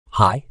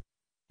Hi,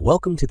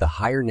 welcome to the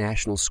Higher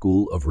National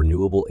School of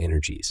Renewable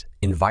Energies,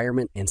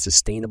 Environment and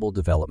Sustainable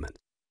Development.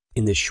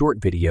 In this short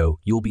video,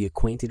 you'll be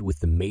acquainted with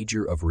the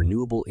major of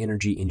Renewable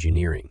Energy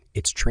Engineering,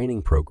 its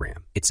training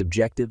program, its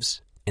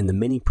objectives, and the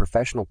many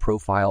professional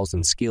profiles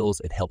and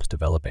skills it helps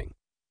developing.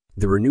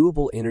 The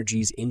Renewable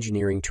Energies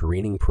Engineering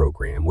Training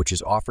Program, which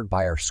is offered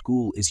by our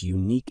school, is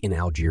unique in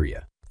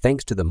Algeria,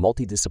 thanks to the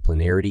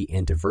multidisciplinarity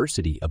and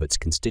diversity of its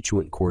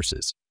constituent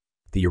courses.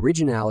 The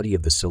originality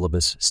of the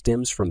syllabus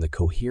stems from the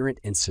coherent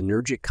and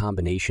synergic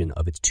combination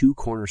of its two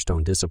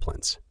cornerstone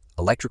disciplines,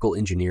 electrical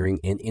engineering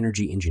and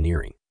energy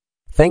engineering.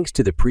 Thanks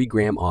to the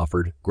program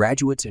offered,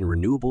 graduates in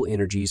renewable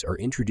energies are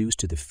introduced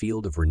to the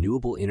field of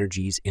renewable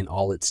energies in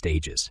all its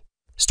stages,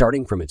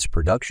 starting from its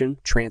production,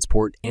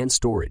 transport, and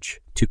storage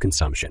to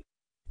consumption.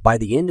 By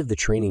the end of the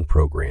training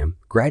program,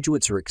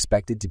 graduates are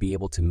expected to be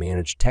able to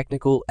manage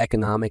technical,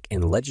 economic,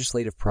 and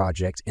legislative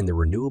projects in the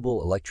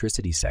renewable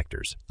electricity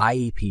sectors,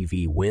 i.e.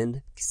 PV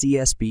wind,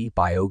 CSB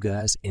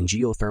biogas, and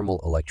geothermal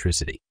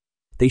electricity.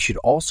 They should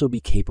also be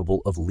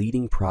capable of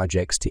leading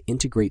projects to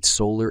integrate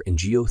solar and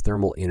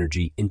geothermal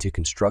energy into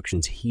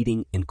construction's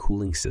heating and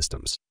cooling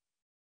systems.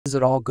 How does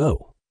it all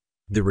go?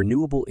 The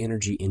Renewable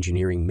Energy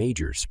Engineering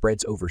major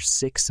spreads over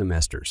 6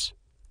 semesters.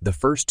 The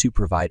first two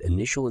provide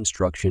initial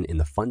instruction in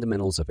the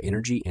fundamentals of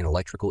energy and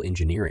electrical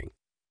engineering.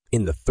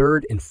 In the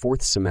third and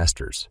fourth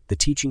semesters, the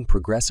teaching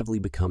progressively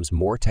becomes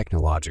more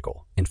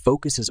technological and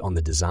focuses on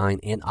the design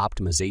and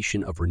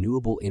optimization of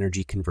renewable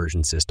energy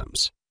conversion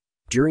systems.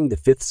 During the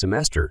fifth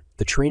semester,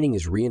 the training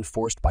is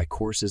reinforced by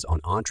courses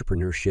on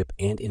entrepreneurship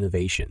and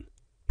innovation,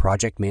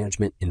 project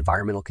management,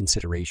 environmental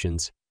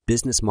considerations,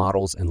 business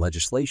models and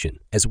legislation,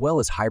 as well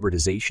as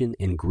hybridization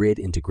and grid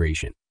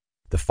integration.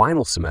 The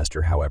final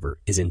semester, however,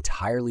 is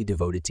entirely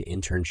devoted to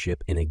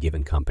internship in a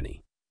given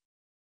company.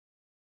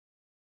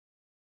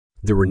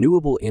 The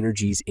Renewable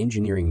Energies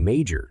Engineering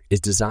major is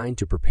designed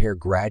to prepare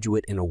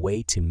graduates in a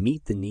way to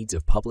meet the needs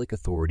of public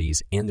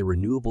authorities and the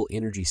renewable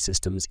energy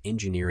systems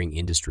engineering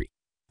industry.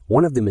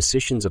 One of the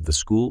missions of the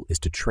school is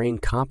to train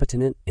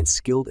competent and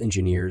skilled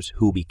engineers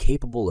who will be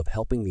capable of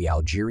helping the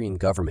Algerian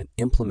government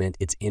implement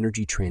its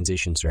energy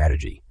transition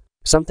strategy,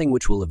 something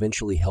which will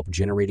eventually help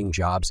generating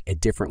jobs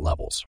at different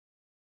levels.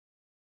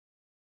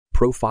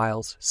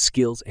 Profiles,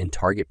 skills, and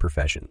target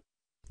profession.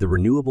 The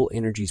Renewable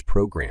Energies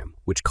program,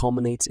 which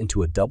culminates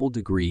into a double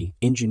degree,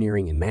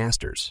 engineering and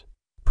master's,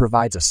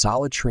 provides a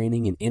solid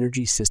training in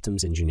energy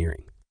systems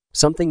engineering,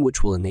 something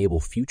which will enable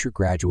future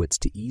graduates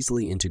to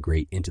easily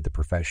integrate into the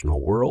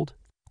professional world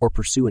or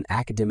pursue an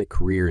academic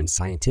career in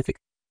scientific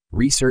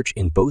research.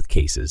 In both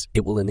cases,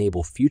 it will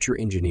enable future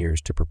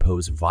engineers to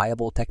propose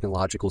viable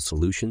technological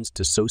solutions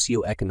to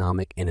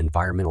socioeconomic and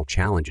environmental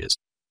challenges.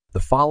 The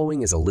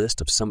following is a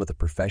list of some of the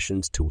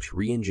professions to which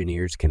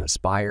re-engineers can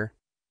aspire.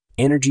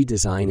 Energy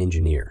design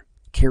engineer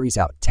carries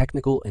out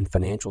technical and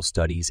financial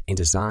studies and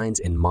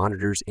designs and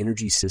monitors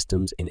energy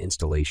systems and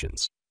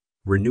installations.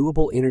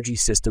 Renewable energy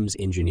systems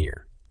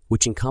engineer,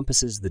 which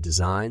encompasses the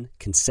design,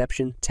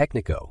 conception,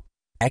 technico,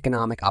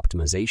 economic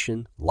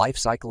optimization, life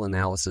cycle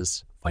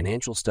analysis,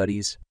 financial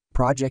studies,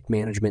 project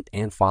management,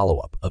 and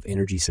follow-up of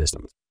energy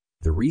systems.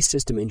 The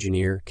re-system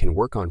engineer can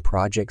work on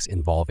projects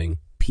involving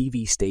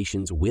PV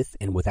stations with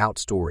and without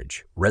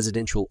storage,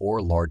 residential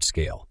or large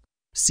scale,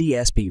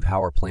 CSB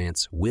power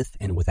plants with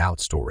and without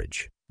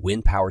storage,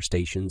 wind power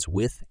stations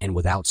with and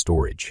without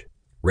storage,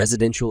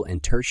 residential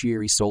and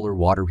tertiary solar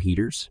water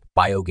heaters,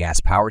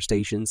 biogas power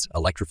stations,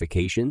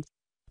 electrification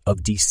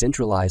of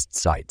decentralized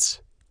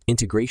sites,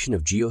 integration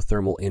of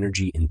geothermal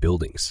energy in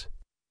buildings,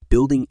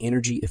 building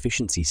energy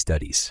efficiency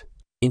studies,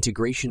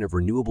 integration of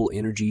renewable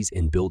energies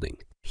in building,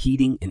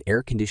 heating and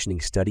air conditioning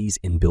studies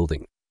in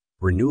building.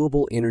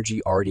 Renewable Energy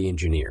R&D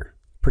engineer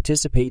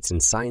participates in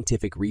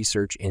scientific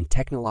research and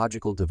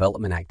technological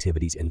development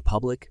activities in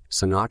public,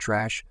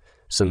 Sonatrach,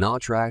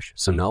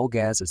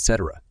 Sonalgas,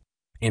 etc.,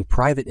 and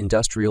private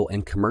industrial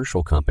and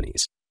commercial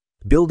companies.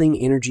 Building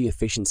Energy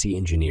Efficiency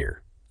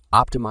engineer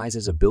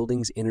optimizes a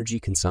building's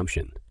energy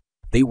consumption.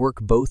 They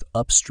work both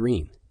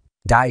upstream,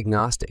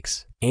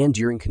 diagnostics, and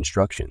during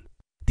construction.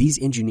 These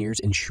engineers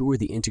ensure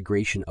the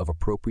integration of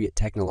appropriate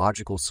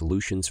technological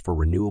solutions for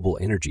renewable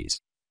energies.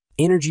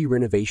 Energy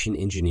renovation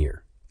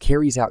engineer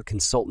carries out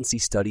consultancy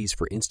studies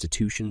for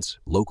institutions,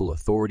 local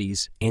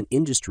authorities, and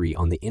industry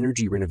on the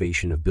energy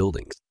renovation of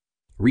buildings.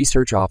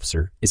 Research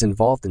officer is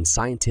involved in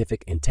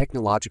scientific and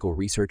technological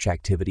research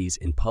activities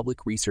in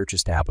public research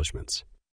establishments,